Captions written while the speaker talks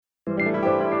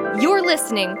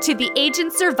listening to the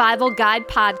Agent Survival Guide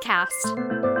podcast,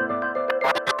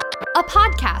 a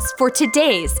podcast for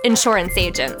today's insurance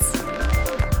agents.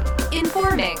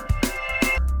 Informing,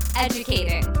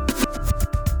 educating,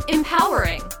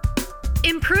 empowering,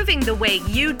 improving the way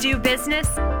you do business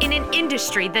in an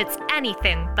industry that's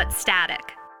anything but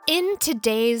static. In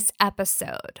today's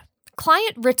episode,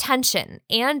 client retention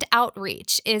and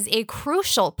outreach is a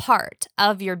crucial part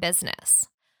of your business.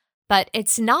 But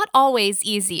it's not always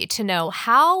easy to know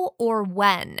how or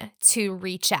when to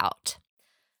reach out.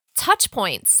 Touch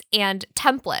points and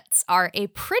templates are a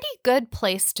pretty good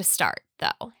place to start,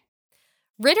 though.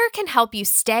 Ritter can help you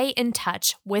stay in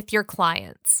touch with your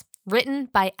clients, written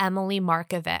by Emily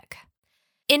Markovic.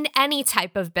 In any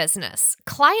type of business,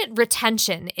 client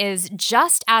retention is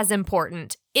just as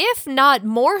important, if not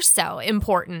more so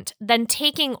important, than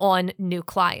taking on new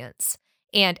clients.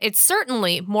 And it's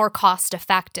certainly more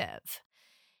cost-effective.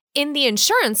 In the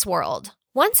insurance world,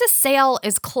 once a sale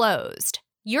is closed,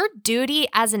 your duty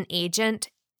as an agent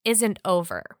isn't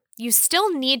over. You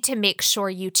still need to make sure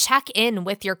you check in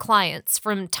with your clients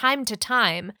from time to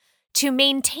time to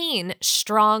maintain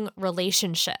strong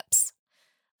relationships.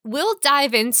 We'll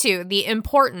dive into the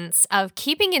importance of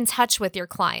keeping in touch with your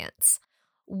clients,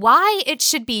 why it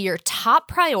should be your top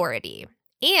priority,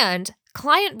 and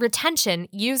client retention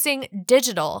using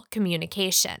digital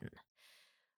communication.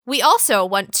 We also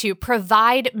want to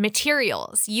provide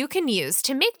materials you can use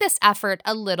to make this effort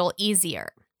a little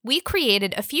easier. We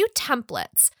created a few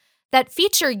templates that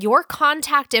feature your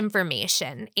contact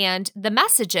information, and the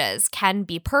messages can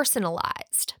be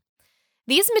personalized.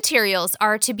 These materials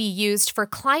are to be used for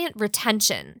client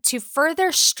retention to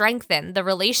further strengthen the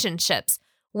relationships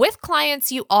with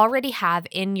clients you already have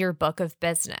in your book of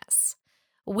business.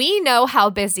 We know how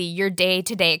busy your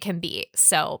day-to-day can be,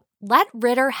 so let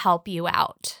Ritter help you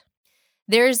out.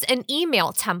 There's an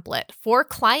email template for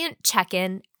client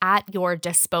check-in at your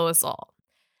disposal.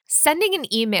 Sending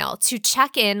an email to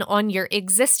check in on your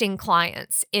existing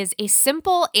clients is a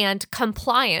simple and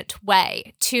compliant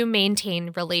way to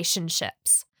maintain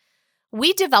relationships.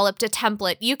 We developed a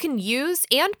template you can use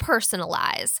and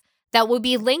personalize that will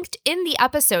be linked in the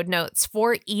episode notes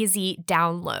for easy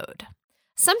download.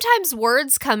 Sometimes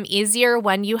words come easier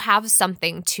when you have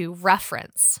something to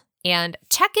reference, and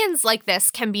check-ins like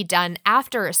this can be done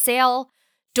after a sale,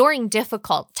 during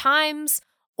difficult times,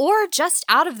 or just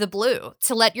out of the blue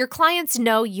to let your clients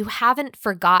know you haven't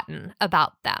forgotten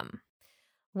about them.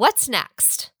 What's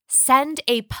next? Send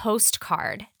a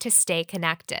postcard to stay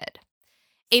connected.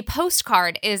 A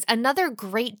postcard is another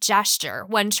great gesture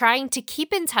when trying to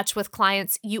keep in touch with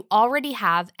clients you already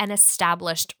have an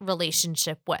established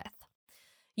relationship with.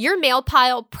 Your mail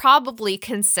pile probably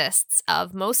consists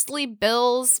of mostly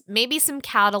bills, maybe some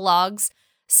catalogs,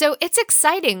 so it's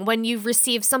exciting when you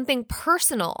receive something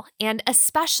personal and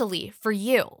especially for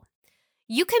you.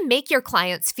 You can make your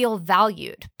clients feel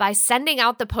valued by sending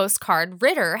out the postcard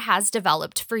Ritter has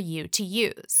developed for you to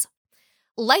use.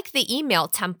 Like the email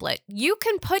template, you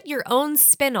can put your own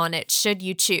spin on it should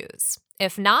you choose.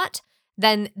 If not,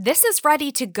 then this is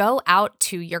ready to go out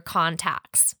to your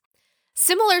contacts.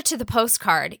 Similar to the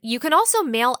postcard, you can also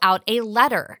mail out a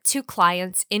letter to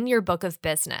clients in your book of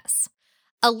business.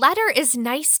 A letter is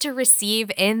nice to receive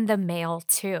in the mail,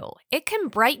 too. It can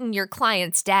brighten your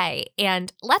client's day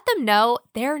and let them know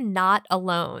they're not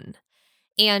alone.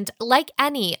 And like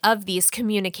any of these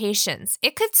communications,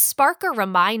 it could spark a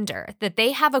reminder that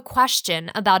they have a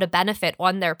question about a benefit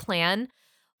on their plan,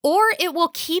 or it will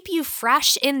keep you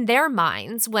fresh in their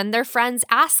minds when their friends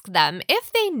ask them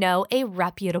if they know a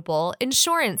reputable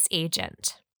insurance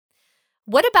agent.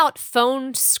 What about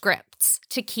phone scripts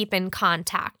to keep in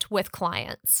contact with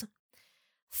clients?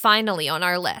 Finally on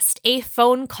our list, a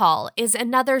phone call is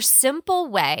another simple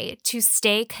way to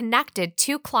stay connected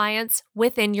to clients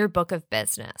within your book of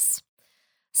business.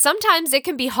 Sometimes it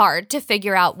can be hard to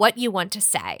figure out what you want to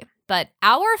say, but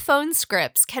our phone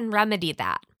scripts can remedy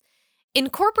that.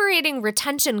 Incorporating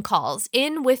retention calls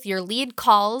in with your lead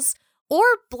calls or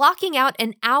blocking out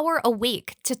an hour a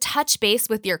week to touch base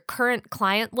with your current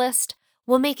client list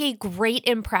will make a great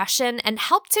impression and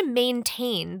help to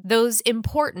maintain those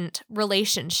important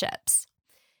relationships.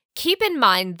 Keep in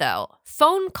mind, though,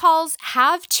 phone calls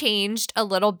have changed a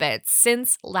little bit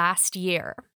since last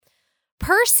year.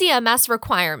 Per CMS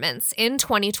requirements in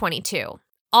 2022,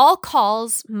 all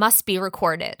calls must be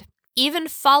recorded, even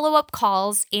follow-up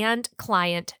calls and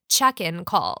client check-in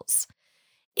calls.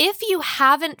 If you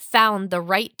haven't found the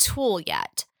right tool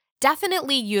yet,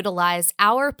 definitely utilize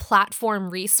our platform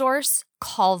resource,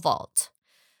 CallVault.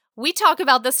 We talk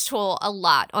about this tool a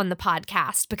lot on the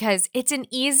podcast because it's an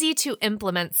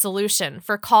easy-to-implement solution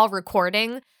for call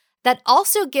recording that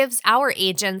also gives our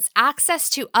agents access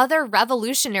to other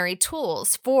revolutionary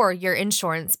tools for your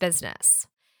insurance business.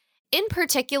 In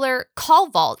particular, Call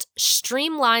Vault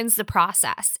streamlines the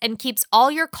process and keeps all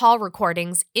your call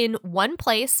recordings in one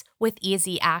place with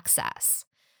easy access.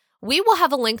 We will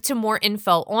have a link to more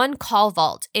info on Call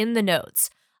Vault in the notes,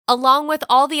 along with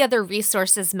all the other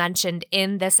resources mentioned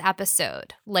in this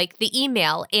episode, like the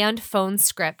email and phone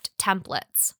script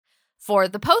templates. For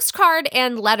the postcard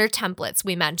and letter templates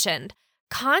we mentioned,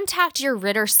 contact your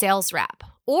Ritter sales rep,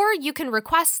 or you can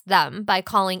request them by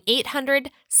calling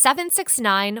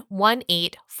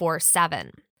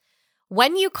 800-769-1847.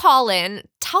 When you call in,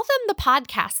 tell them the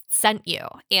podcast sent you,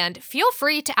 and feel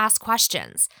free to ask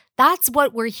questions. That's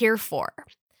what we're here for.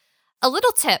 A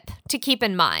little tip to keep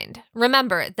in mind.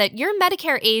 Remember that your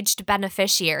Medicare-aged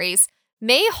beneficiaries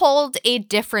may hold a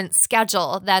different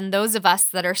schedule than those of us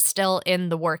that are still in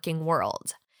the working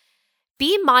world.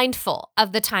 Be mindful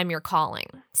of the time you're calling.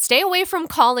 Stay away from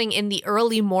calling in the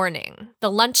early morning,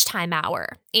 the lunchtime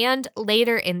hour, and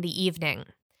later in the evening.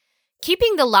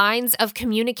 Keeping the lines of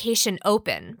communication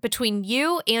open between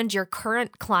you and your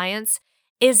current clients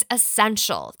is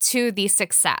essential to the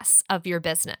success of your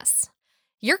business.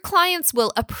 Your clients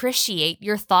will appreciate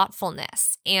your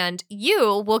thoughtfulness, and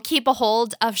you will keep a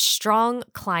hold of strong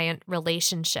client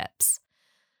relationships.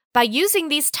 By using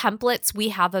these templates we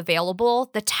have available,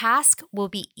 the task will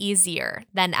be easier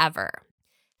than ever.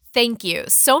 Thank you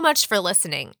so much for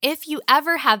listening. If you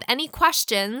ever have any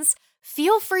questions,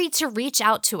 feel free to reach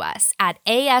out to us at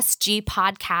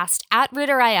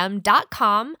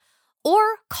asgpodcast@ritterim.com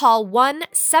or call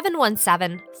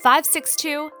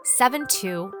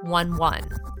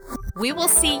 1-717-562-7211. We will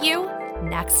see you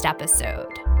next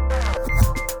episode.